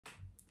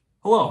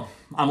Hello,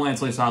 I'm Lance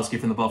Lasowski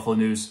from the Buffalo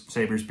News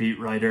Sabres beat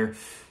writer,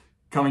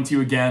 coming to you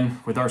again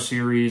with our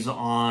series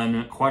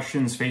on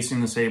questions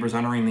facing the Sabres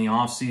entering the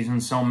offseason.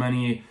 So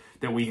many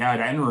that we had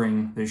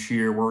entering this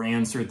year were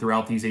answered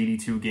throughout these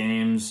 82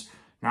 games.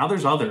 Now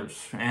there's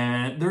others,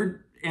 and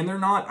they're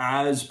not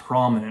as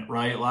prominent,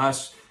 right?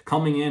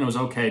 Coming in, it was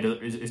okay.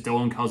 Is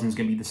Dylan Cozens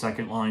going to be the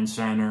second line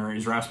center?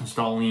 Is Rasmus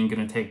Dahlin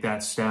going to take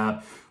that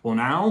step? Well,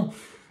 now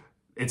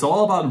it's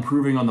all about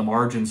improving on the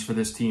margins for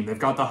this team. They've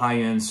got the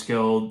high-end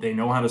skill. They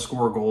know how to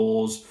score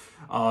goals.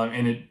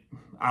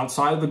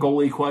 Outside of the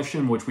goalie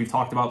question, which we've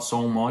talked about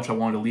so much, I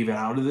wanted to leave it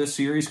out of this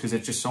series because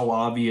it's just so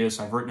obvious.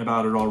 I've written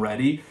about it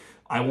already.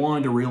 I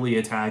wanted to really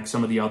attack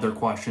some of the other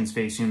questions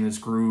facing this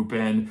group,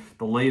 and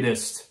the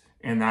latest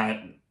in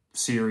that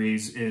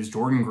series is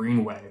Jordan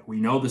Greenway. We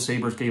know the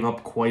Sabres gave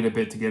up quite a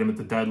bit to get him at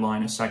the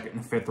deadline, a second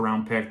and fifth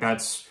round pick.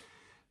 That's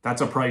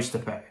a price to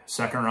pay.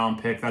 Second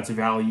round pick, that's a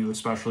value,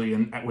 especially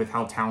with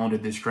how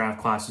talented this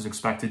draft class is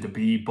expected to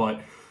be.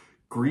 But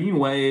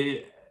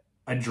Greenway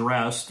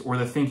addressed, or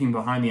the thinking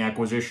behind the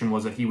acquisition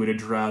was that he would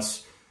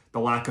address the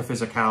lack of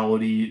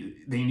physicality.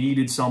 They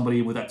needed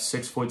somebody with that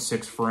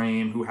 6'6"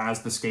 frame who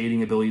has the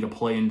skating ability to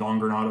play in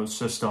don-granato's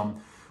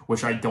system,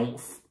 which I don't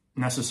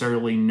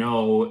necessarily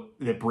know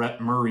that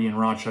Brett Murray in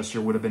Rochester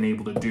would have been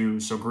able to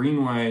do. So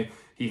Greenway,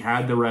 he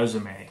had the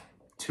resume.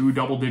 2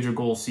 double-digit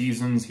goal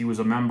seasons. He was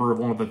a member of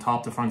one of the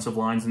top defensive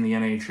lines in the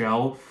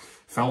NHL.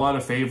 Fell out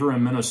of favor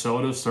in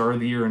Minnesota,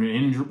 started the year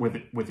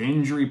with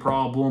injury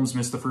problems,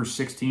 missed the first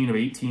 16 of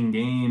 18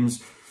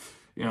 games.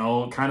 You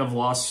know, kind of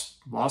lost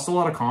a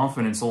lot of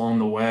confidence along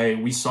the way.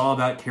 We saw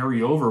that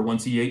carry over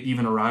once he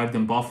even arrived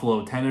in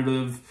Buffalo.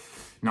 Tentative,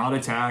 not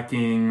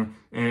attacking,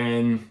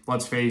 and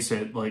let's face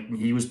it, like,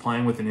 he was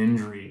playing with an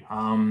injury.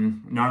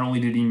 Not only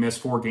did he miss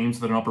 4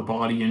 games with an upper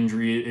body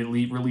injury, it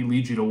really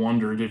leads you to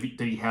wonder, did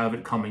he have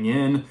it coming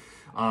in?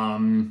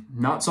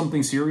 Not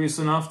something serious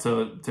enough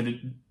to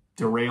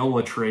derail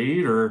a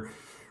trade or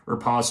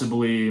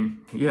possibly,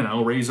 you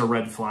know, raise a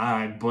red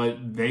flag,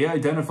 but they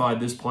identified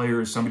this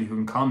player as somebody who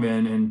can come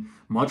in and,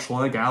 much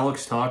like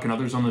Alex Tuch and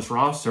others on this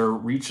roster,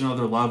 reach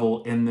another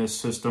level in this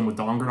system with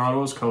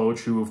don-granato as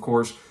coach, who, of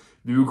course,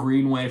 knew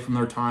Greenway from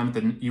their time at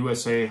the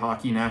USA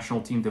Hockey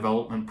National Team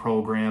Development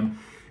Program.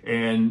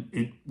 And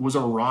it was a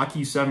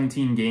rocky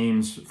 17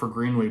 games for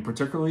Greenway,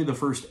 particularly the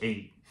first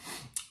 8.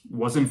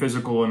 Wasn't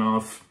physical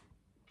enough.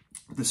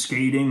 The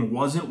skating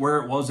wasn't where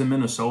it was in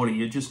Minnesota.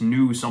 You just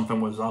knew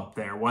something was up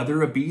there,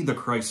 whether it be the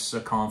crisis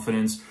of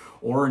confidence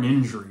or an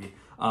injury.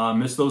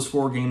 Missed those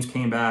 4 games,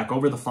 came back.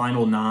 Over the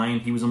final 9,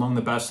 he was among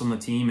the best on the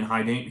team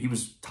in he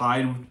was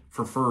tied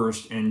for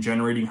first in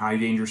generating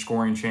high-danger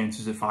scoring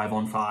chances at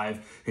 5-on-5.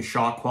 His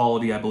shot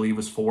quality, I believe,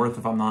 was 4th,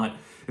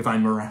 if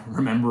I'm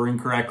remembering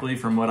correctly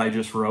from what I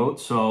just wrote.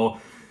 So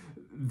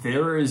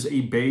there is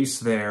a base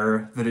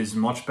there that is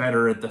much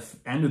better at the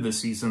end of the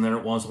season than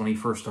it was when he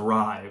first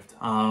arrived.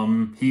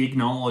 He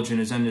acknowledged in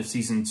his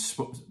end-of-season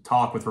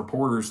talk with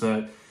reporters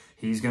that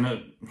he's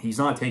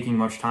not taking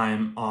much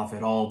time off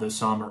at all this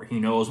summer. He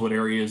knows what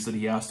areas that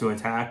he has to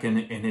attack in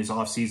his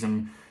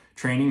off-season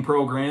training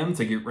program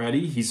to get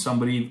ready. He's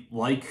somebody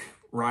like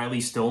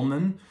Riley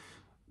Stillman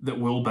that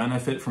will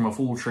benefit from a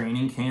full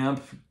training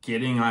camp,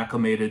 getting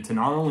acclimated to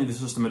not only the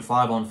system at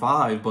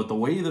 5-on-5, but the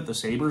way that the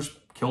Sabres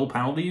kill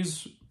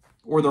penalties,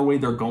 or the way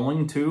they're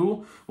going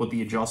to, with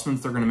the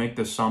adjustments they're going to make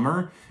this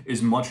summer,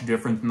 is much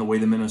different than the way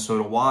the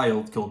Minnesota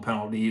Wild killed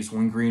penalties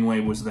when Greenway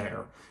was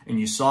there. And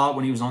you saw it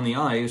when he was on the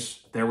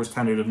ice. There was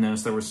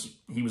tentativeness.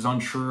 He was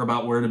unsure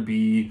about where to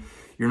be.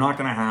 You're not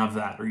going to have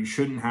that, or you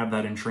shouldn't have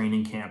that in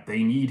training camp.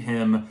 They need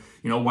him,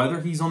 you know,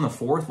 whether he's on the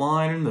 4th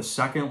line, the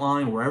 2nd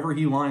line, wherever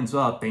he lines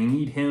up, they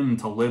need him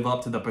to live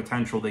up to the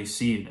potential they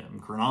see in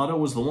him. Granato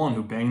was the one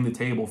who banged the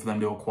table for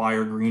them to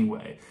acquire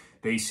Greenway.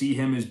 They see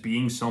him as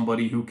being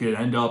somebody who could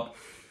end up,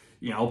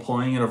 you know,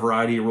 playing in a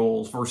variety of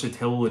roles,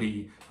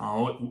 versatility.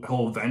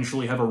 He'll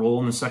eventually have a role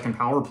in the second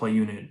power play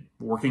unit,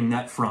 working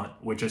net front,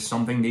 which is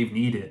something they've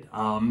needed.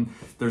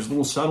 There's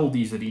little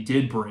subtleties that he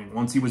did bring.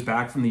 Once he was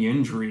back from the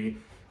injury,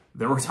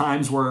 there were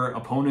times where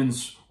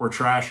opponents were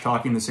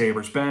trash-talking the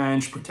Sabres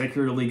bench,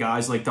 particularly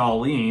guys like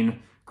Dahlin.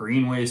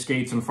 Greenway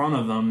skates in front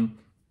of them,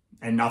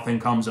 and nothing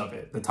comes of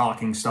it. The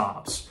talking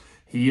stops.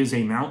 He is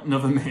a mountain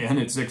of a man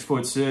at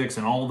 6'6",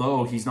 and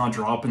although he's not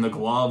dropping the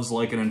gloves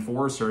like an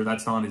enforcer,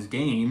 that's not his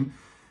game,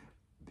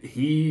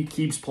 he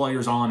keeps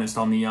players honest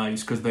on the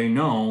ice because they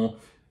know,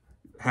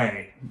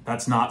 hey,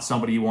 that's not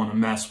somebody you want to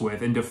mess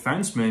with. And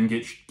defensemen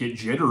get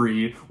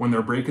jittery when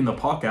they're breaking the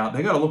puck out.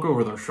 They got to look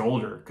over their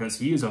shoulder because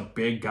he is a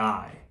big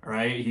guy,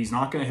 right? He's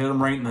not going to hit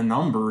them right in the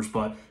numbers,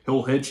 but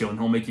he'll hit you and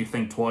he'll make you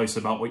think twice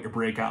about what your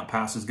breakout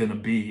pass is going to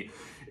be.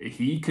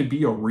 He could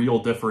be a real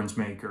difference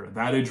maker.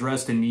 That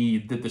addressed a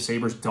need that the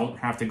Sabres don't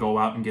have to go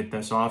out and get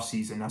this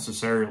offseason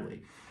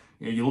necessarily.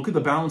 You look at the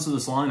balance of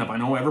this lineup. I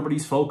know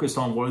everybody's focused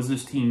on what does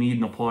this team need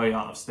in the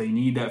playoffs. They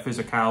need that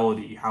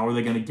physicality. How are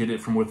they going to get it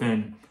from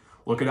within?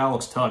 Look at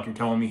Alex Tuch. You're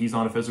telling me he's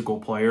not a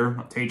physical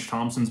player. Tage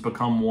Thompson's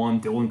become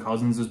one. Dylan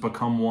Cozens has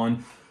become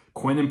one.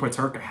 Quinn and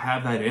Paterka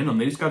have that in them.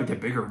 They just got to get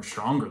bigger and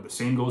stronger. The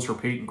same goes for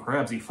Peyton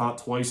Krebs. He fought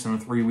twice in a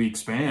 3-week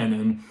span,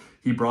 and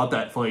he brought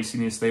that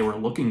feistiness they were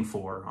looking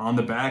for. On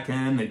the back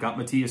end, they got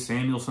Matthias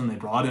Samuelson. They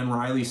brought in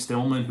Riley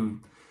Stillman, who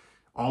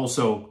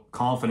also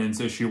confidence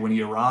issue when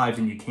he arrived,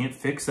 and you can't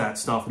fix that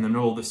stuff in the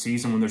middle of the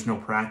season when there's no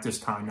practice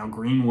time. Now,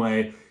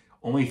 Greenway,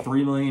 only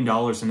 $3 million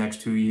the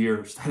next 2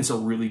 years. That is a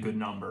really good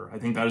number. I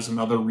think that is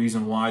another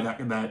reason why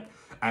that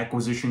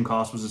acquisition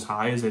cost was as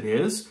high as it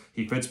is.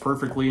 He fits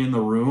perfectly in the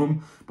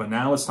room, but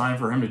now it's time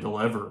for him to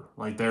deliver.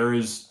 Like,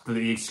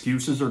 the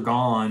excuses are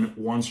gone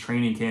once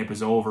training camp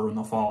is over in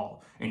the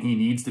fall, and he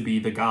needs to be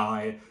the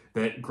guy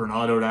that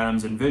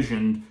Granato-Adams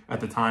envisioned at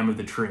the time of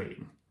the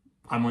trade.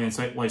 I'm Lance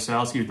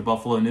Lysowski with the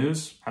Buffalo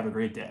News. Have a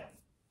great day.